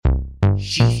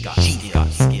She's got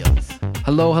skills.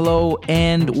 Hello,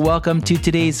 and welcome to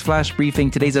today's Flash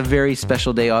Briefing. Today's a very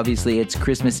special day. Obviously, it's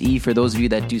Christmas Eve for those of you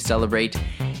that do celebrate.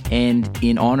 And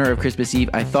in honor of Christmas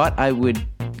Eve, I thought I would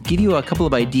give you a couple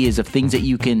of ideas of things that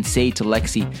you can say to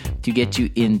Lexi to get you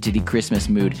into the Christmas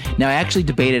mood. Now, I actually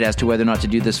debated as to whether or not to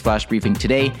do this Flash Briefing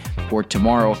today or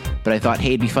tomorrow, but I thought, hey,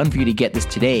 it'd be fun for you to get this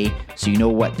today so you know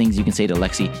what things you can say to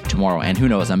Lexi tomorrow. And who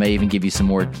knows, I may even give you some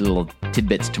more little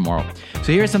tidbits tomorrow.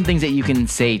 So here are some things that you can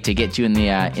say to get you in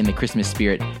the Christmas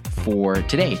spirit for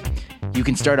today. You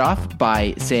can start off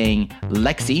by saying,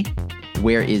 Lexi,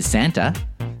 where is Santa?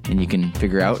 And you can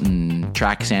figure out and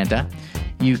track Santa.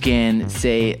 You can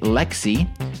say, Lexi,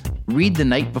 read The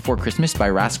Night Before Christmas by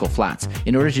Rascal Flatts.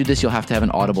 In order to do this, you'll have to have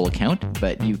an Audible account,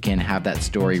 but you can have that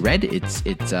story read. It's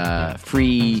a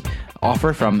free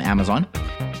offer from Amazon.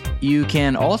 You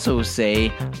can also say,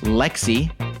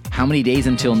 Lexi, how many days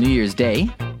until New Year's Day?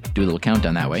 Do a little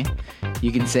countdown that way.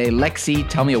 You can say, Lexi,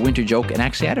 tell me a winter joke. And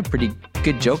actually, I had a pretty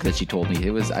good joke that she told me.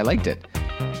 I liked it.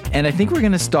 And I think we're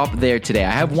going to stop there today.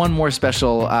 I have one more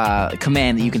special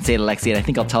command that you can say to Lexi, and I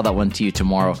think I'll tell that one to you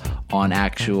tomorrow on the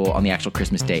actual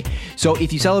Christmas day. So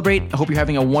if you celebrate, I hope you're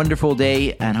having a wonderful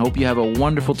day, and I hope you have a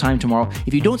wonderful time tomorrow.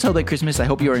 If you don't celebrate Christmas, I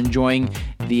hope you are enjoying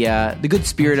the good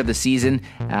spirit of the season,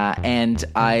 and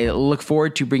I look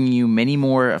forward to bringing you many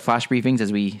more Flash Briefings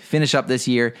as we finish up this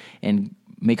year and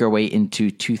make our way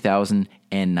into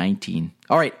 2019.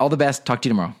 All right, all the best. Talk to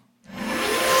you tomorrow.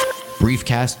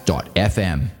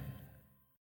 Briefcast.fm